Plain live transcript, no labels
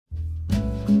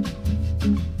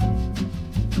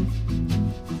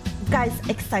guys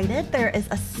excited?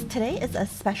 Today is a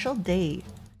special day.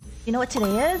 You know what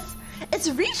today is? It's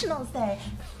regionals day.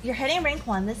 You're hitting rank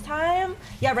 1 this time?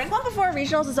 Yeah, rank 1 before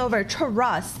regionals is over.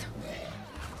 Trust.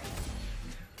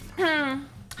 Hi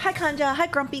Kanja, hi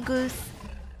Grumpy Goose.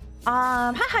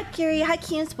 Hi Kiri, hi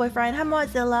Keen's boyfriend, hi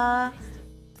Mozilla.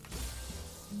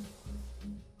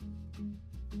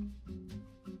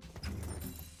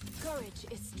 Courage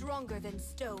is stronger than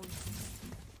stone.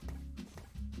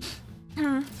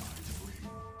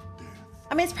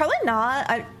 I mean, it's probably not.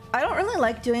 I don't really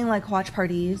like doing like watch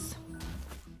parties.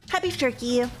 Hi Beef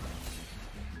Jerky. Look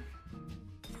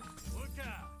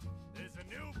out! There's a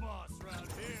new boss around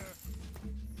here.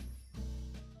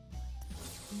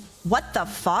 What the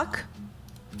fuck?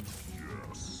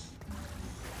 Yes.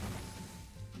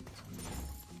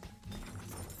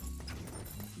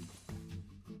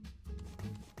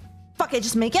 Fuck it,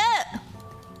 just make it.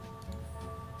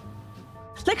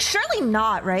 Like, surely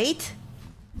not, right?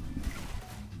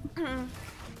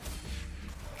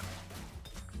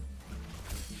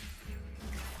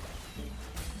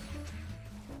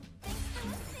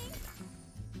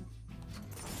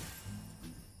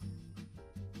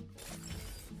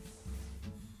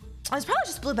 Oh, it's probably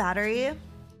just blue battery.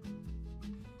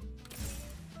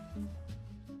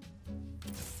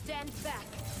 Stand back.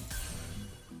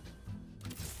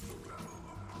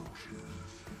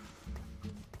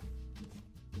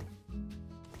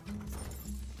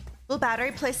 Blue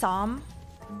battery, play Sohm.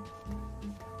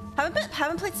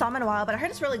 Haven't played Sohm in a while, but I heard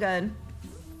it's really good.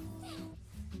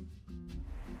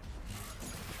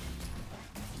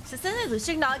 Consistency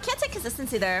losing? No, I can't take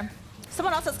consistency there.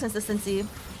 Someone else has consistency.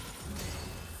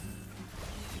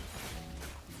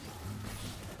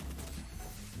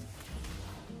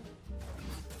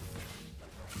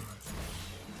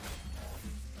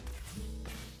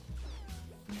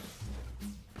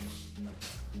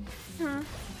 I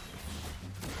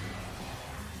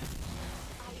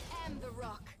am the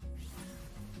rock.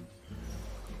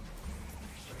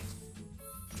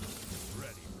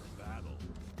 Ready for battle.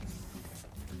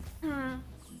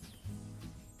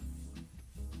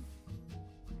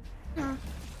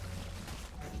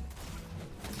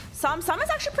 Sohm is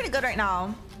actually pretty good right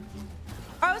now.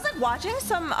 I was like watching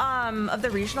some of the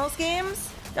regionals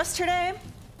games yesterday,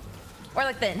 or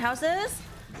like the in-houses,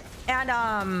 and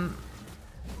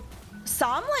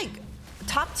Sohm like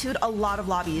top 2'd a lot of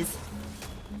lobbies.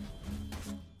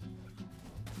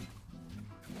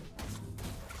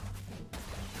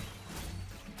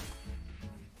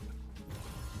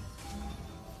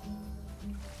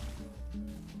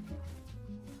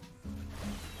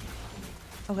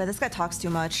 Okay, this guy talks too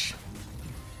much.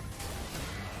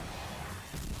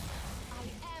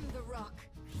 I am the rock.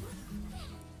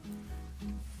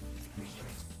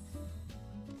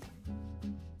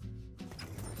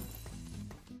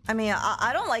 I mean,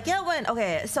 I don't like it when...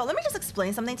 Okay, so let me just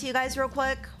explain something to you guys real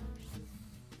quick.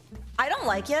 I don't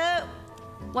like it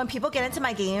when people get into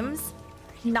my games,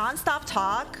 non-stop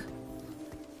talk,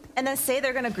 and then say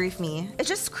they're gonna grief me. It's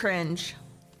just cringe.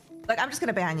 Like, I'm just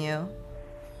gonna ban you.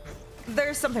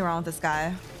 There's something wrong with this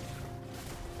guy.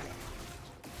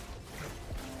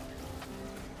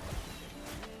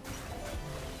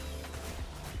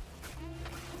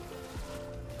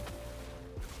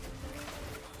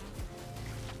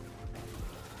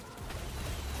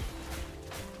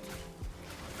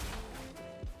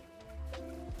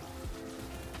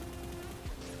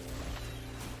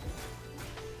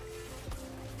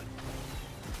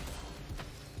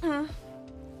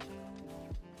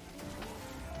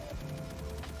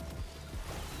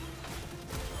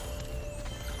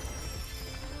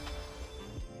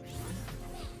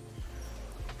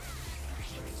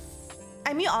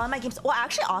 I mute all of my games. Well,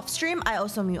 actually, off stream, I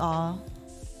also mute all.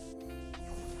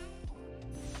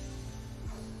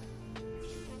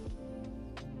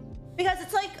 Because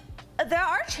it's like, there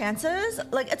are chances,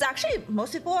 like, it's actually,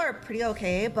 most people are pretty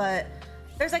okay, but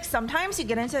there's like sometimes you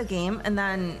get into a game and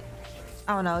then,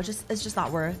 I don't know, it's just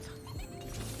not worth.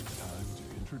 Time to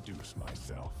introduce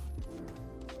myself.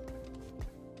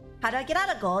 How do I get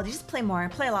out of gold? You just play more,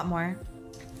 play a lot more.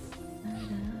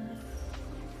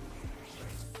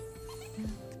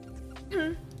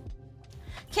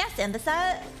 Can't stand the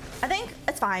set. I think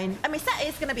it's fine. I mean, set A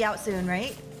is gonna be out soon,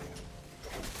 right?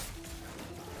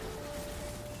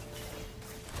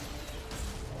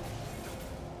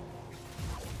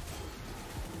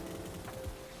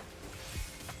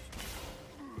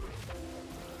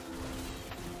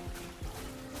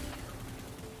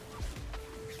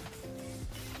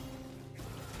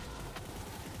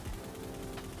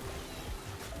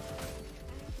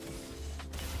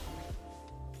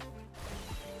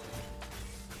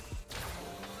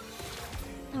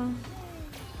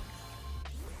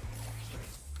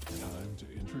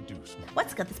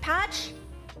 That's good. This patch,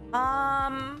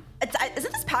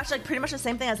 isn't this patch like pretty much the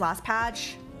same thing as last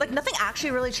patch? Like nothing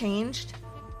actually really changed.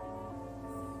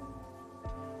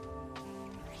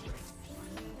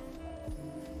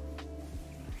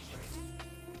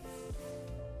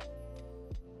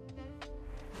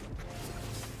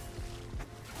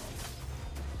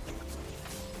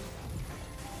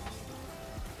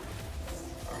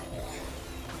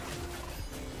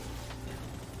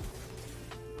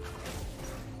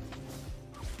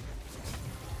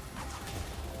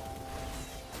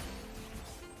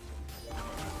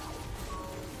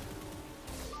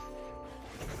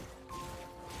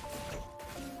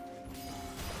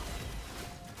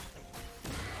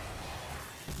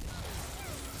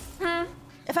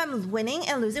 If I'm winning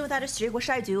and losing without a streak, what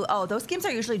should I do? Oh, those games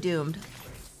are usually doomed.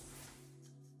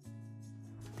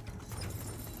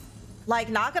 Like,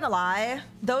 not gonna lie,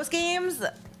 those games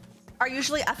are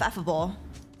usually FFable.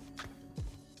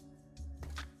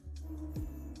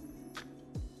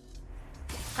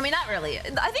 I mean, not really.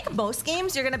 I think most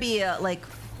games you're gonna be like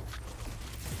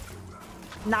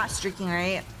not streaking,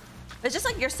 right? It's just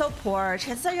like you're so poor.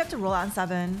 Chances are you have to roll on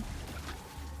 7.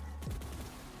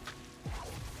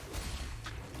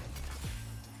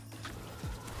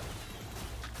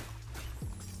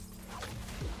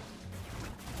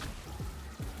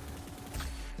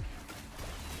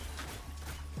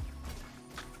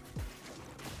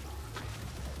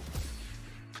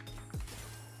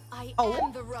 I Oh.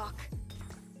 am the rock.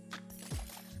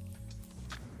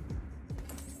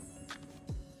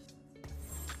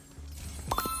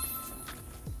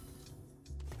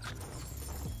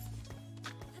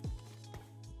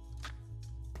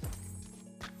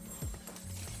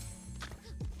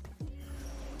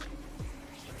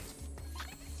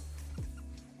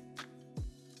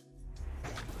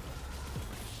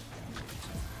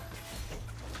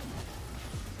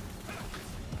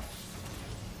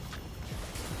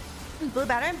 Blue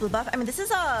battery and blue buff. I mean, this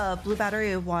is a blue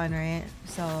battery 1, right?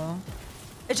 So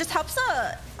it just helps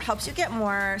you get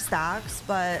more stacks,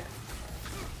 but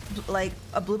like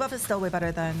a blue buff is still way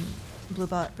better than blue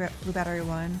battery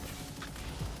 1.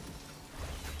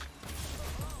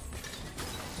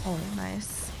 Oh,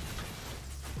 nice.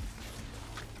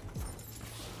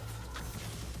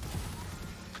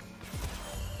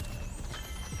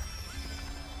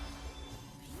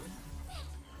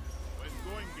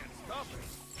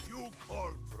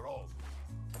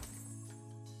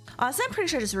 Honestly, I'm pretty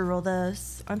sure I just reroll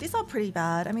this. Aren't these all pretty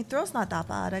bad? I mean, throw's not that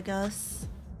bad, I guess.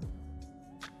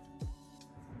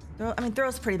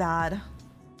 Throw's pretty bad.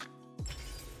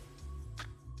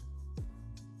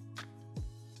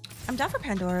 I'm down for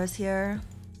Pandora's here.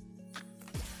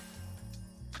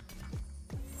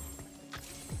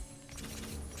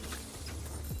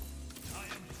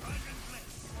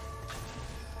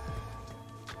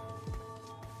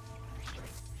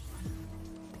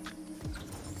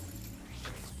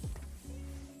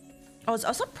 Oh, it's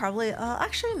also probably,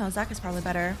 actually, no, Zac is probably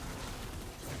better.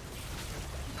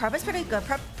 Prep is pretty good.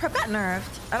 Prep got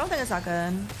nerfed. I don't think it's that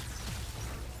good.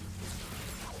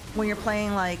 When you're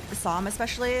playing, like, Sohm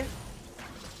especially.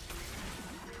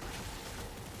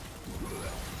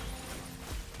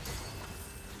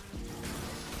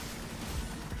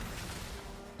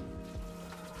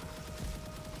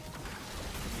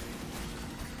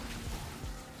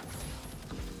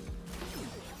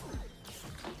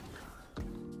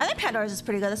 I think Pandora's is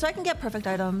pretty good, so I can get perfect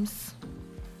items.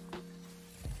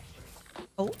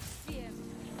 Oh.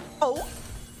 Oh.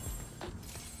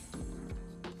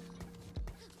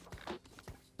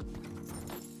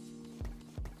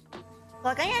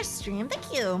 Look on your stream.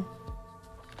 Thank you.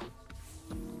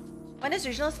 When is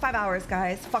regionals? 5 hours,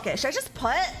 guys. Fuck it. Should I just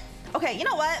put... Okay, you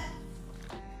know what?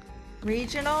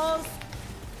 Regionals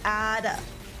at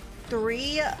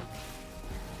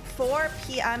 4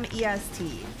 p.m.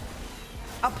 EST.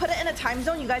 I'll put it in a time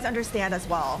zone you guys understand as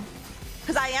well.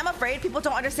 Because I am afraid people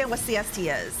don't understand what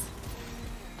CST is.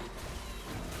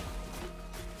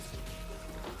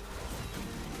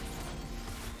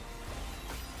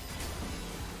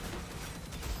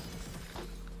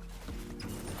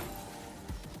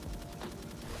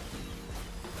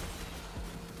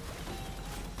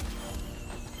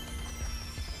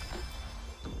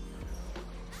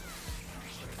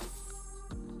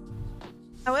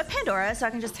 I went Pandora, so I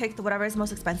can just take the whatever is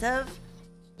most expensive.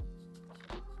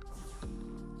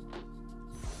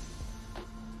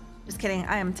 Just kidding.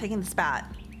 I am taking the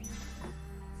spat.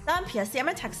 Not in PST. I'm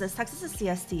in Texas. Texas is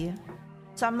CST.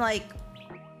 So I'm like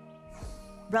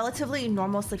relatively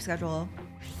normal sleep schedule.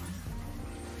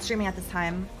 Streaming at this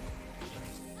time.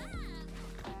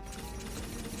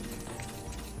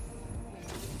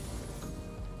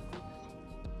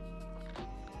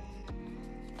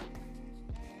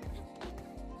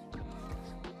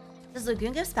 Does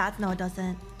Lagoon give spats? No, it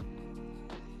doesn't.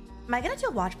 Am I gonna do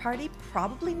a watch party?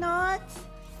 Probably not.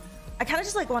 I kind of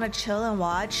just like want to chill and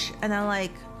watch and then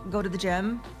like go to the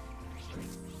gym.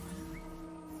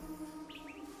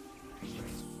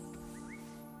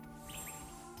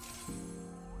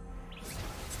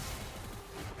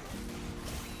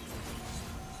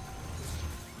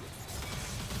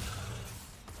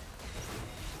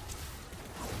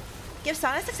 Give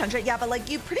Sana 600. Yeah, but like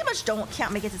you pretty much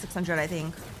can't make it to 600, I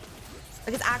think.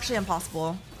 Like it's actually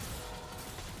impossible.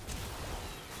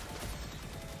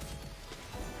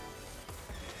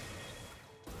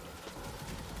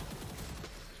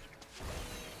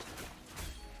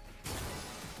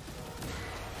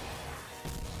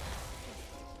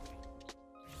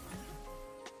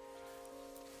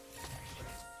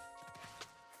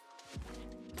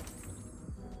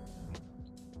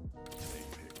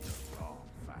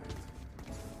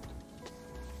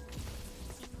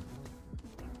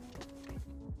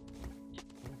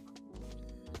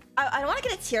 I want to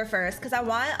get a tier first because I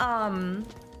want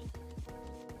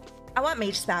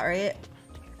Mage spat, right?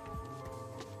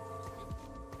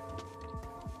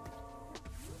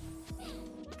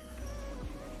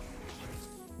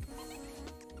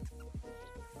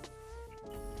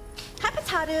 Hi,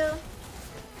 Potato.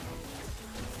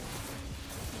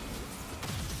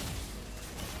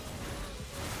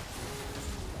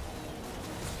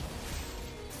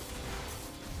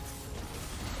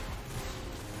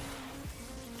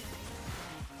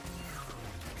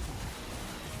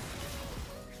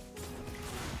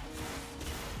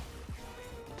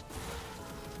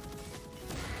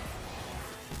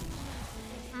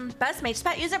 Best Mage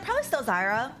spat user? Probably still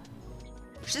Zyra.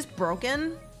 She's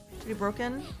broken. Pretty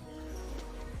broken.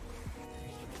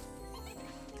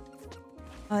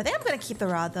 Oh, I think I'm gonna keep the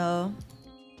rod though.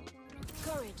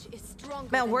 Courage is stronger.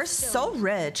 Man, we're so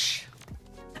rich.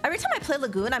 Every time I play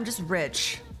Lagoon, I'm just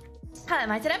rich. Hi,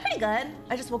 am I today? Pretty good.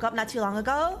 I just woke up not too long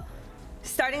ago.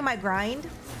 Starting my grind.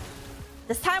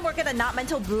 This time we're gonna not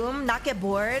mental boom, not get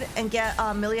bored, and get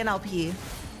a million LP.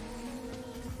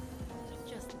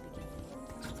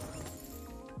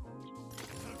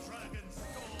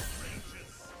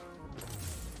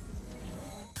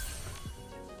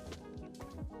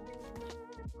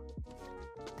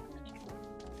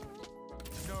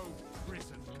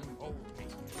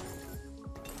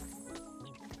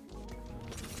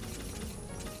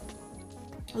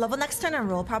 Level next turn and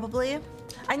roll probably.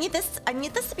 I need this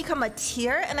to become a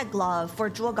tier and a glove for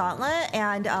Jewel Gauntlet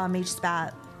and Mage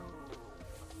Spat.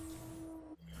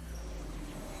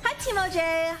 Hi Timo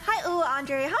J. Hi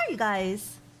Andre. How are you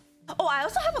guys? Oh, I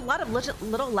also have a lot of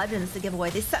little legends to give away.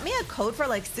 They sent me a code for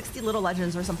like 60 little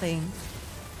legends or something.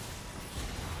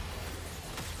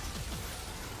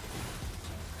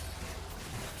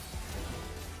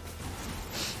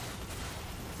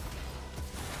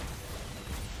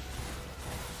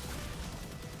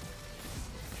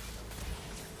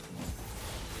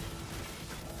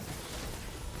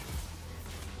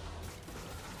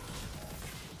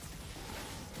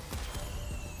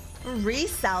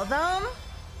 Resell them?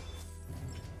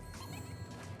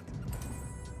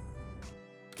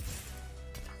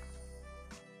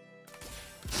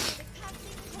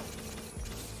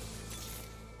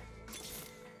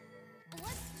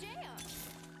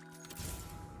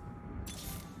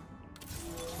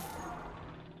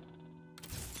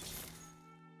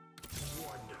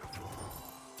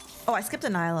 Oh, I skipped a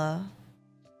Nyla. Oh,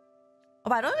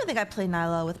 but I don't even think I played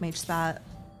Nyla with Mage Spat.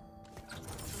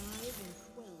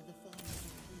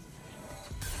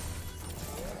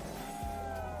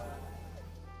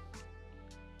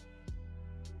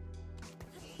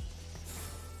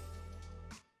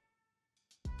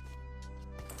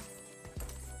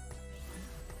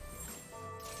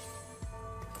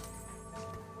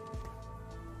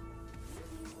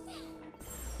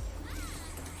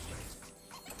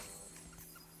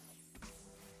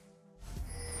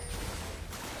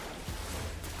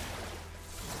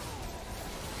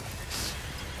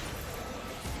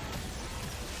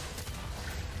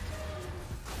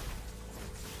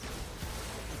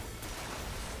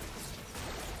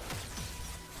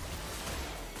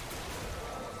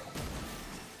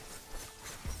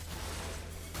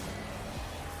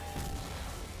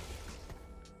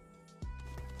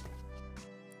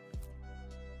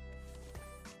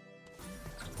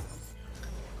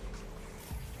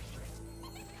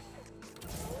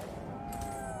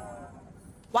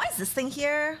 Why is this thing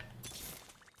here?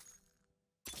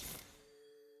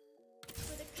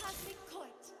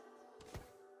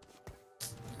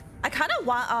 I kind of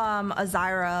want a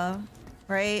Zyra,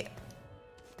 right?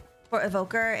 For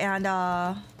Evoker and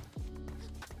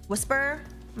Whisper.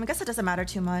 I guess it doesn't matter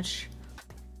too much.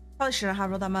 Probably shouldn't have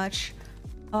rolled that much.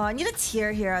 Oh, I need a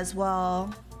tier here as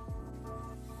well.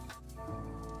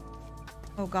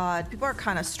 Oh god, people are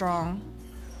kind of strong.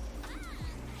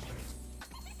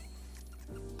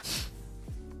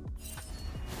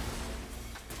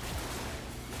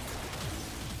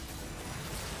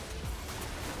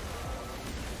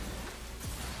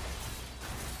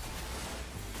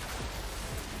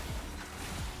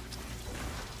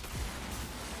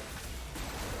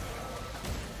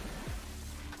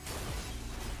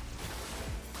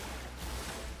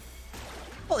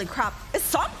 Holy crap, is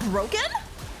Sohm broken?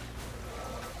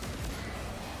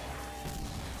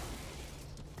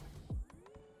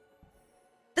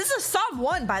 This is Sohm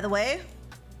 1, by the way.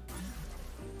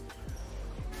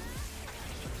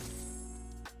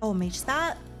 Oh, Mage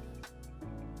stat.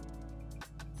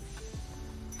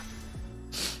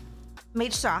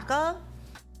 Mage Soraka.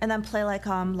 And then play like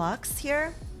Lux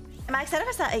here. Am I excited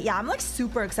for set 8? Yeah, I'm like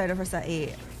super excited for set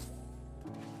 8.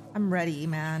 I'm ready,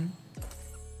 man.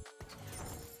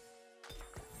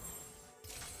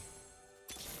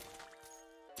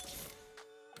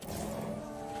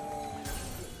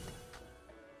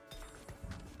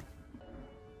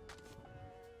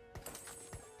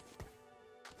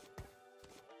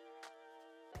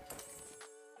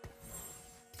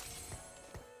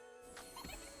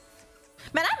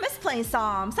 Man, I miss playing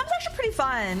Sohm. Sohm's actually pretty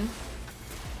fun.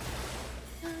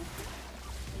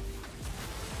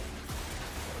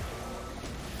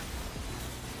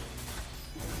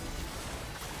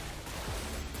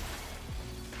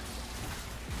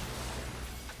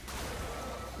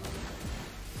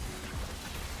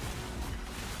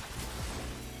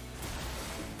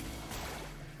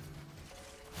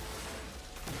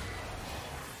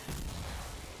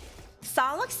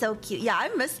 Sohm looks so cute. Yeah, I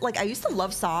miss, like, I used to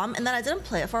love Sohm, and then I didn't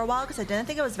play it for a while because I didn't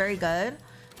think it was very good.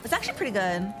 It's actually pretty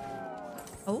good.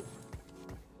 Oh.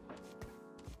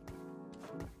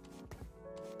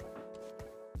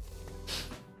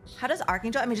 How does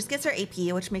Archangel? I mean, just gets her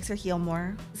AP, which makes her heal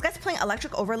more. This guy's playing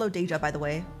Electric Overload Deja, by the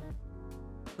way.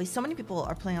 Wait, so many people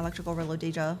are playing Electric Overload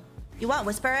Deja. You want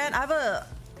Whisper in? I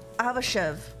have a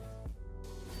Shiv.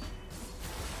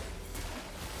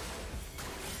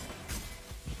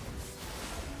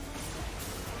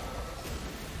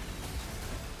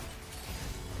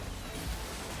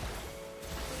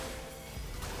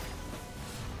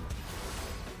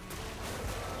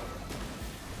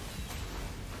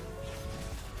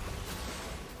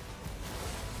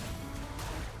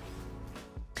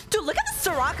 Dude, look at the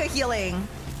Soraka healing.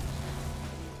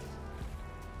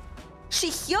 She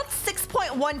healed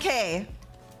 6.1k.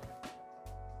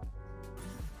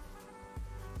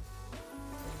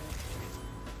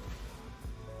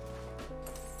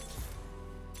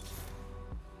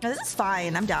 This is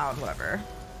fine. I'm down. Whatever.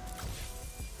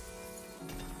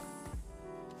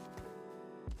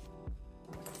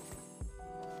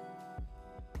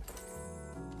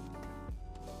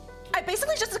 I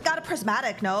basically just got a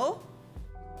prismatic, no?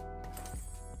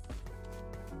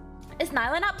 Is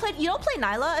Nyla not played? You don't play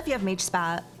Nyla if you have Mage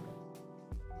Spat.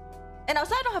 And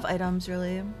also I don't have items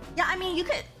really. Yeah, I mean you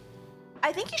could,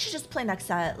 I think you should just play next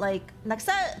set. Like next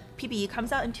set PBE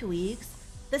comes out in 2 weeks.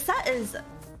 This set is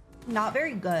not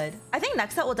very good. I think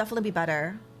next set will definitely be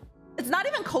better. It's not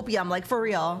even copium, like for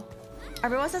real.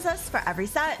 Everyone says this for every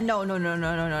set. No.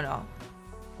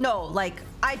 No, like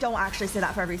I don't actually say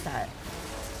that for every set.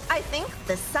 I think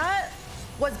this set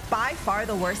was by far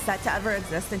the worst set to ever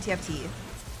exist in TFT.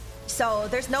 So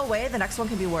there's no way the next one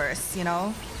can be worse, you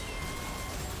know?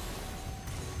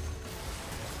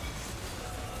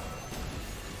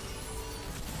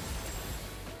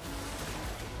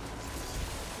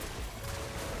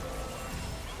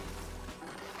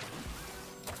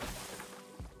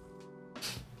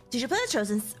 Did you play the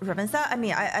Chosen Ribbon set? I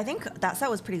mean, I think that set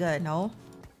was pretty good, no?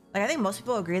 Like, I think most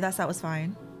people agree that set was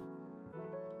fine.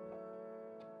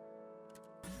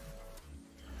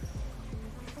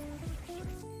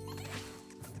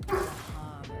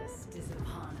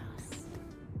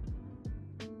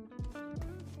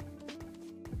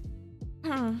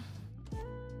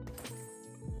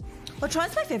 Which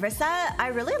one's my favorite set? I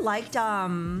really liked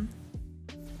I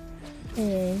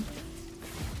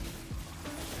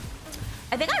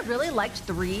think I really liked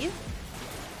 3.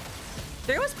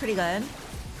 3 was pretty good.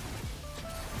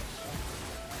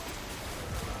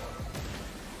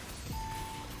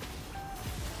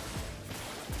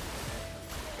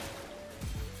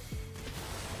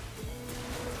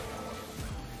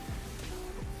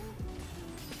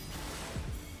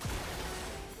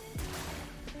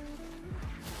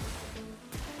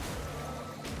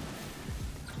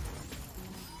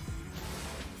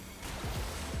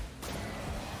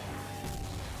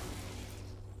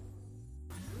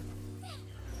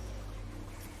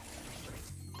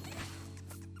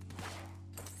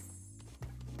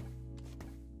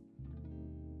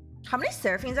 How many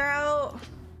Seraphines are out?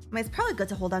 I mean, it's probably good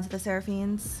to hold on to the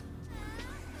Seraphines.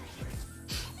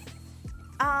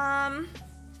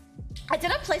 I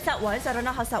didn't play set 1, so I don't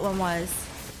know how set 1 was.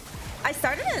 I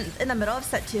started in the middle of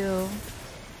set 2.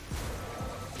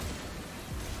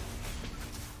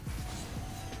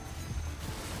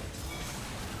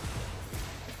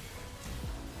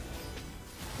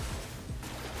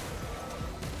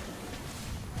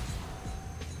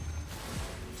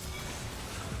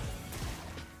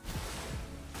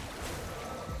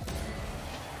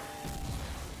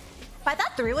 I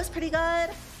thought 3 was pretty good.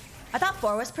 I thought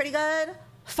 4 was pretty good.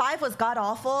 5 was god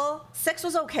awful. 6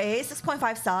 was okay.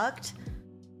 6.5 sucked.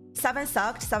 7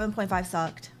 sucked. 7.5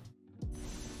 sucked.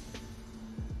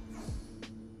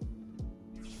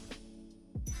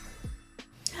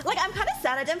 Like, I'm kind of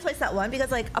sad I didn't play set 1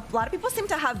 because like a lot of people seem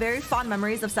to have very fond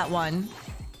memories of set 1.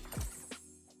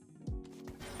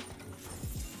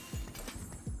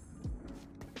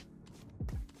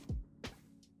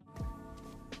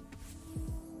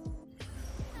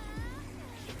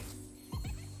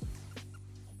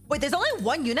 Wait, there's only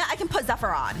one unit I can put Zephyr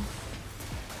on.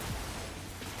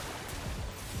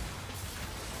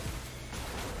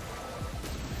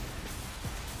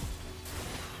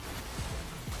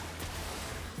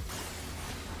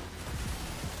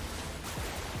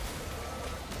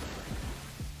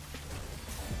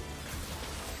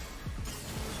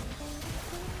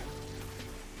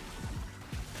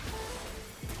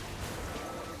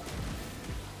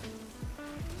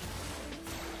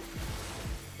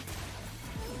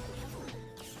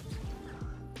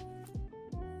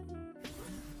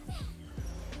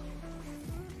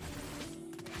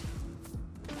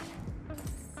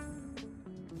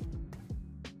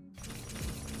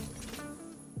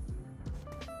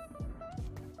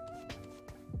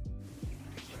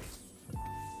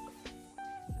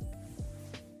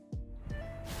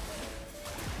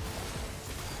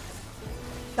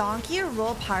 Donkey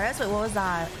roll pirates? Wait, what was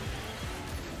that?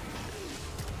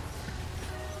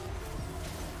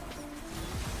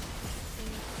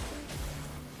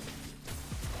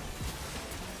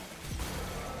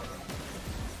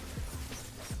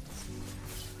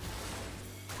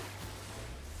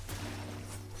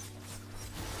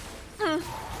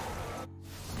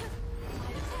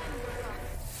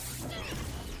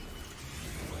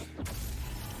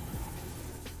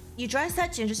 You joined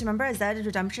set June, just remember Zed,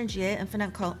 Redemption, GA,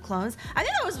 Infinite Clones. I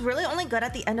think that was really only good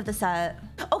at the end of the set.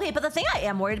 Okay, but the thing I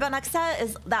am worried about next set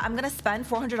is that I'm gonna spend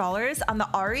 $400 on the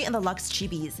Ari and the Lux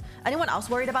Chibis. Anyone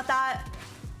else worried about that?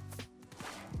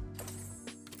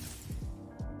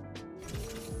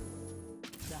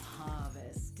 The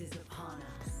harvest is upon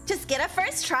us. Just get a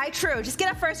first try, true. Just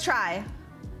get a first try.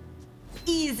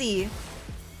 Easy.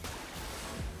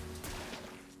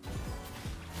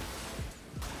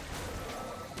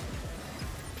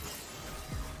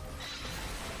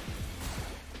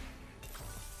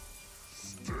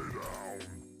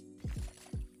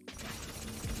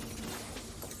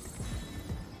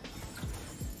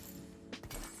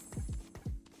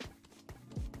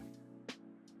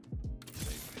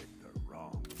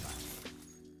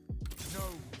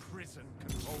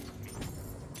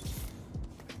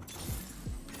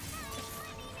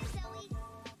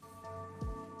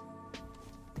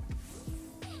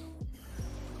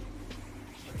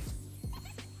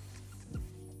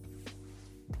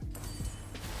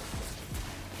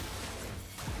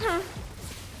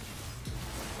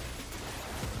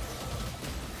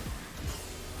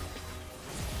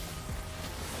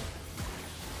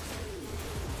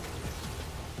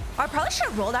 I probably should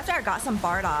have rolled after I got some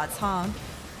Bard odds, huh?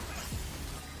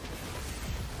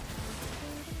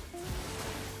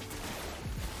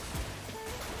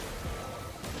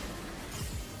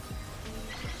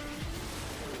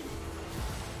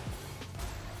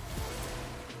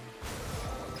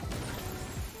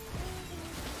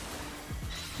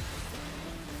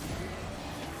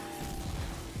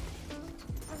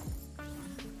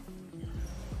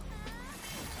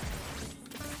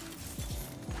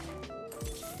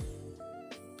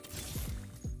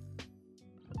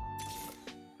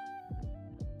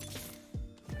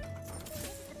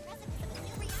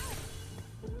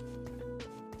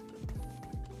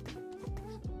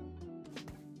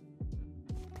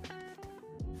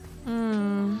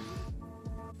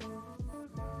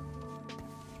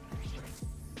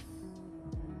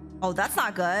 Oh, that's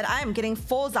not good. I am getting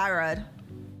full Zyrod.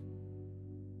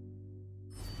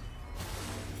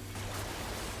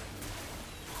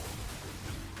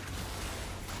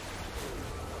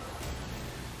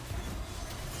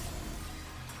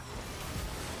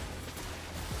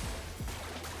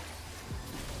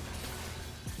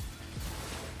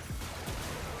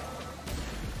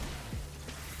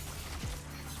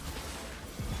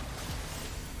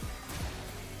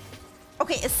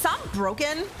 Okay, is Sohm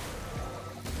broken?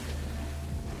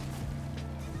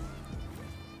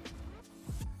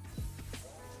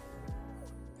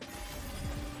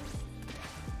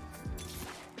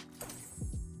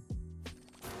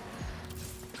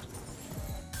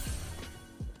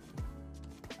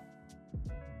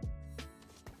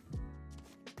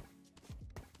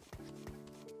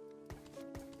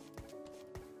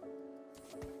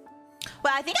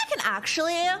 But I think I can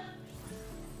actually...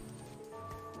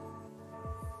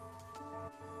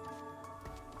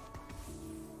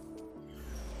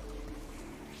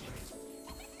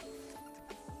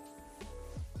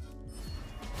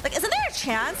 Like, isn't there a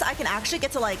chance I can actually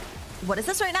get to, like... What is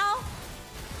this right now?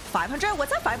 500?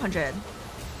 What's that 500?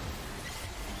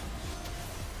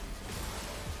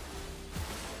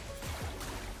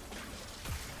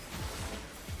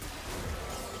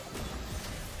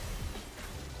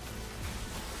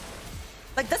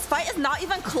 Like, this fight is not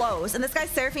even close, and this guy's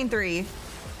Seraphine 3.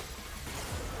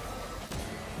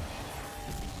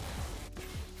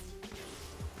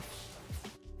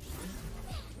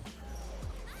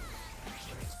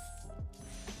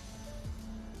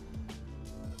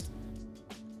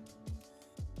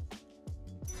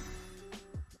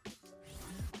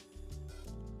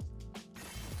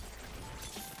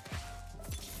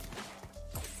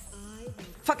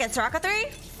 Fuck it, Soraka 3?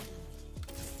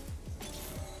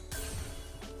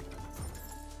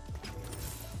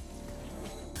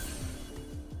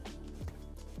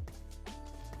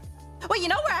 Wait, you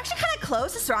know, we're actually kind of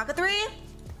close to Soraka 3.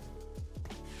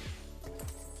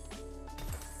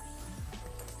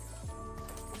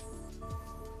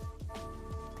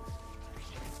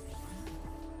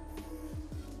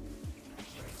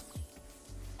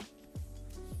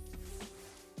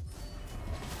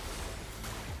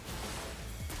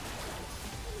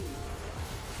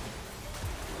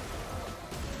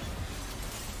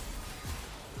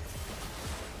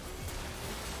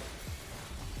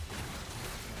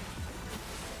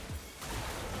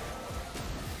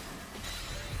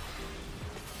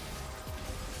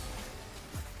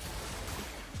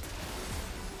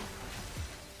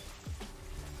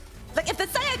 Like, if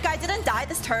this guy didn't die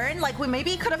this turn, like, we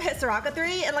maybe could have hit Soraka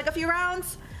 3 in like a few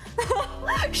rounds.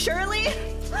 Surely.